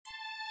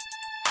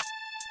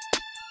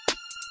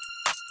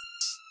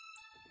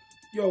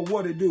Yo,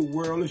 what it do,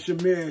 world? It's your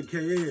man,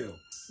 KL.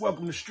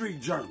 Welcome to Street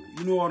Journal.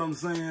 You know what I'm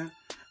saying?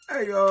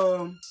 Hey,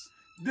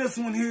 this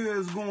one here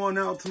is going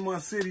out to my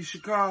city,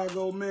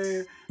 Chicago,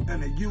 man,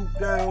 and the youth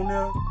down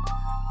there.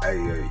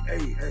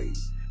 Hey.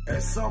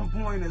 At some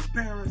point as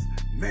parents,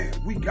 man,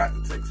 we got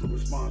to take some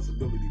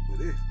responsibility for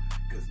this,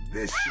 because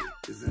this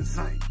shit is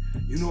insane.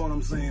 You know what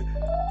I'm saying?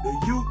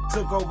 The youth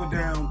took over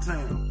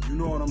downtown. You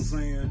know what I'm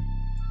saying?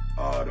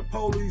 The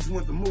police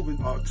went to moving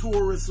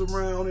tourists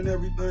around and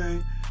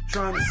everything,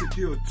 trying to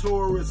secure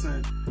tourists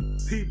and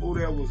people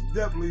that was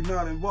definitely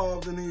not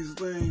involved in these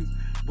things.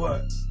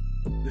 But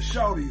the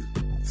shorties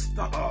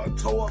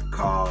tore up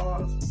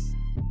cars,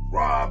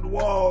 robbed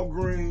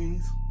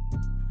Walgreens,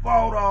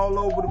 fought all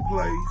over the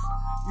place.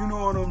 You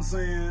know what I'm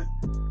saying?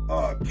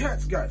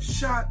 Cats got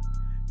shot.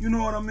 You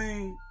know what I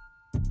mean?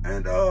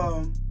 And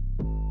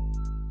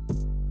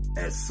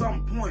at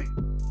some point,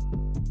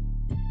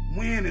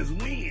 win is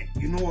win.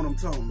 You know what I'm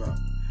talking about?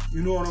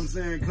 You know what I'm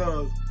saying?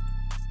 Because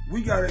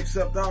we got to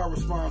accept our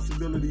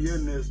responsibility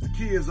in this. The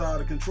kids are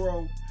out of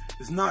control.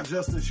 It's not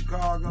just in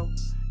Chicago.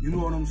 You know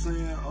what I'm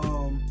saying?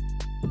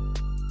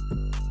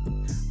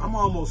 I'm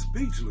almost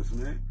speechless,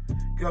 man.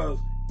 Because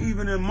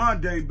even in my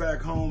day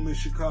back home in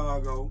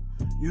Chicago,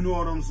 you know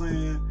what I'm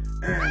saying?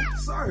 And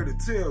sorry to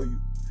tell you,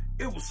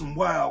 it was some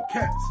wild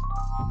cats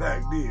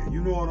back then.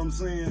 You know what I'm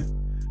saying?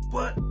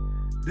 But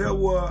there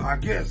were, I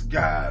guess,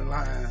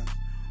 guidelines,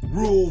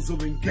 rules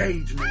of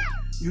engagement.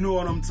 You know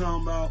what I'm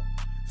talking about?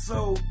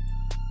 So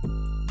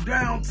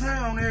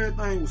downtown,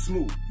 everything was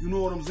smooth. You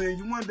know what I'm saying?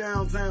 You went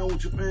downtown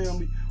with your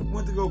family,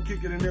 went to go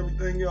kick it and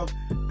everything else.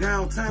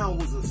 Downtown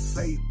was a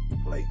safe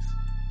place.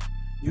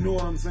 You know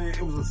what I'm saying?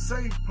 It was a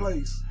safe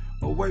place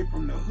away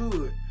from the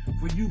hood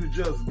for you to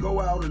just go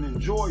out and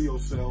enjoy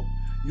yourself.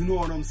 You know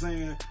what I'm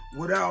saying?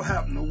 Without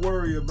having to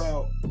worry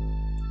about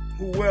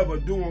whoever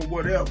doing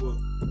whatever,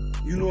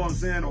 you know what I'm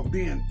saying, or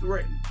being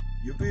threatened.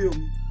 You feel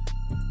me?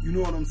 You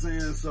know what I'm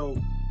saying? So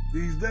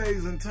these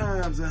days and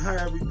times and how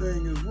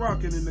everything is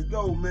rocking in the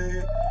go,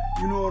 man,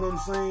 you know what I'm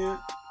saying?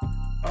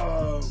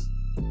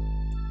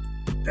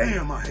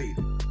 Damn, I hate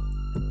it.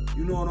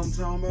 You know what I'm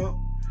talking about?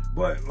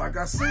 But like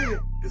I said,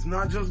 it's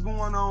not just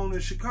going on in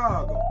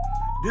Chicago.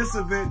 This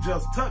event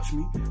just touched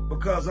me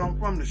because I'm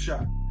from the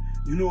shop.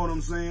 You know what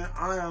I'm saying?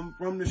 I am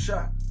from the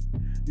shop.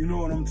 You know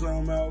what I'm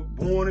talking about?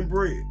 Born and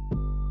bred.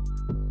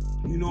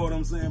 You know what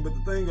I'm saying? But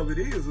the thing of it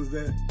is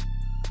that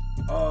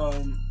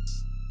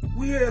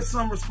we had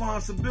some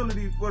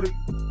responsibility for the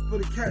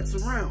cats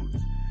around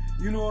us.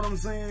 You know what I'm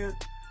saying?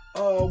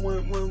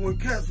 When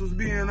cats was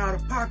being out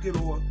of pocket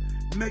or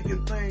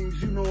making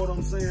things, you know what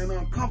I'm saying,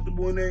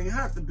 uncomfortable and they ain't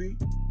have to be,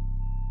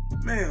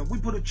 man, we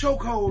put a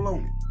chokehold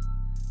on it.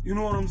 You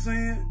know what I'm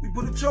saying? We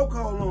put a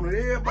chokehold on it.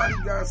 Everybody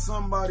got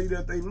somebody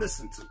that they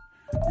listen to.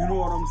 You know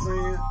what I'm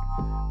saying?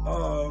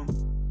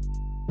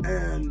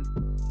 And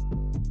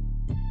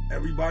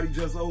everybody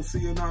just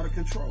OC and out of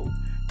control.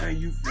 And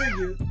you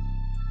figure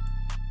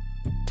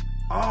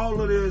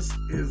all of this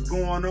is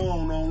going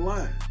on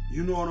online.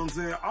 You know what I'm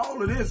saying?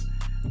 All of this,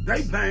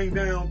 they bang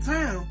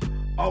downtown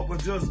off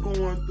of just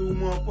going through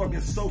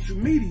motherfucking social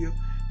media,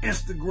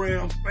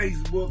 Instagram,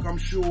 Facebook, I'm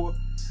sure,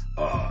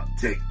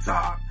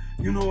 TikTok,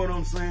 you know what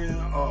I'm saying,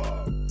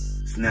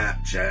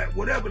 Snapchat,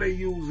 whatever they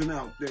using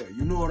out there,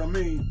 you know what I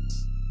mean?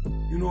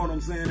 You know what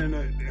I'm saying? And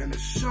the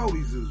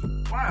shorties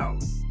is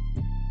wild.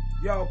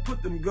 Y'all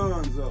put them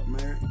guns up,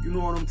 man. You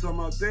know what I'm talking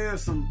about?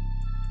 There's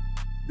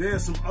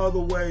some other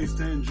ways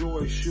to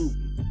enjoy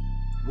shooting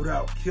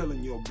without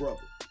killing your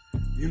brother.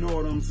 You know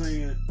what I'm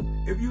saying?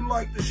 If you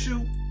like to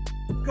shoot,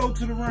 go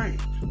to the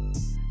range.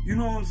 You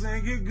know what I'm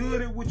saying? Get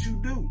good at what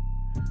you do.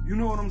 You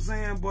know what I'm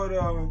saying? But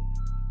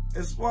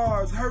as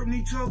far as hurting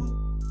each other,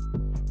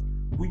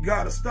 we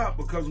gotta stop,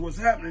 because what's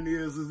happening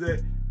is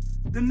that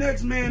the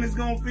next man is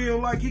gonna feel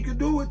like he could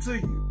do it to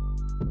you.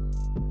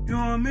 You know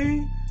what I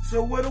mean?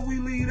 So where do we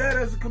leave that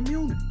as a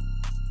community?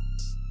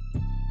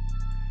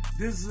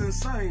 This is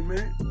insane,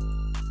 man.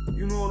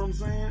 You know what I'm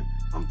saying?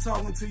 I'm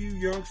talking to you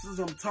youngsters.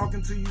 I'm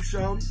talking to you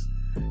shawties.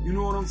 You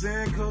know what I'm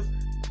saying? Because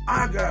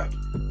I got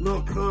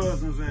little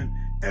cousins and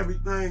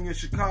everything in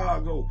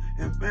Chicago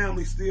and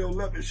family still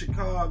left in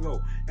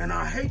Chicago. And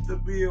I hate to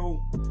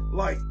feel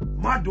like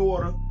my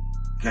daughter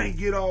can't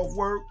get off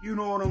work, you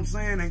know what I'm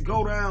saying, and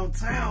go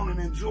downtown and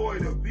enjoy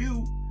the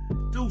view,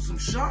 do some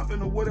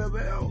shopping or whatever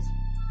else,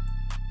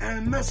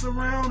 and mess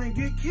around and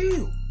get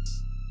killed.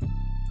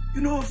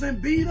 You know what I'm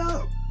saying? Beat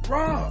up,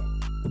 robbed,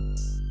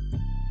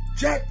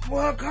 jacked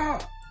for her car.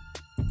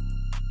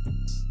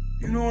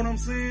 You know what I'm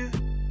saying?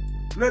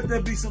 Let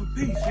there be some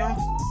peace,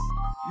 youngsters.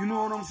 You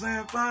know what I'm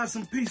saying? Find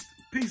some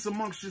peace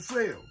amongst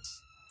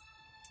yourselves.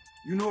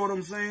 You know what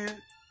I'm saying?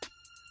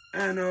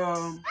 And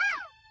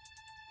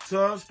to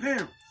us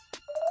parents,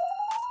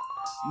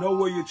 know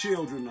where your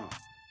children are.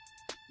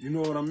 You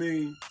know what I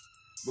mean?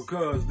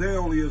 Because they're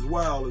only as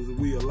wild as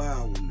we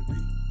allow them to be.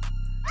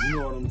 You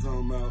know what I'm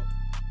talking about?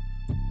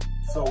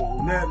 So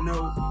on that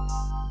note,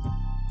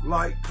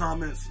 like,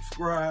 comment,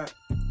 subscribe,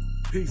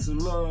 peace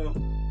and love,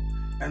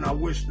 and I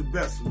wish the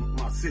best for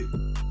my city.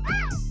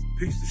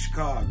 Peace to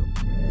Chicago.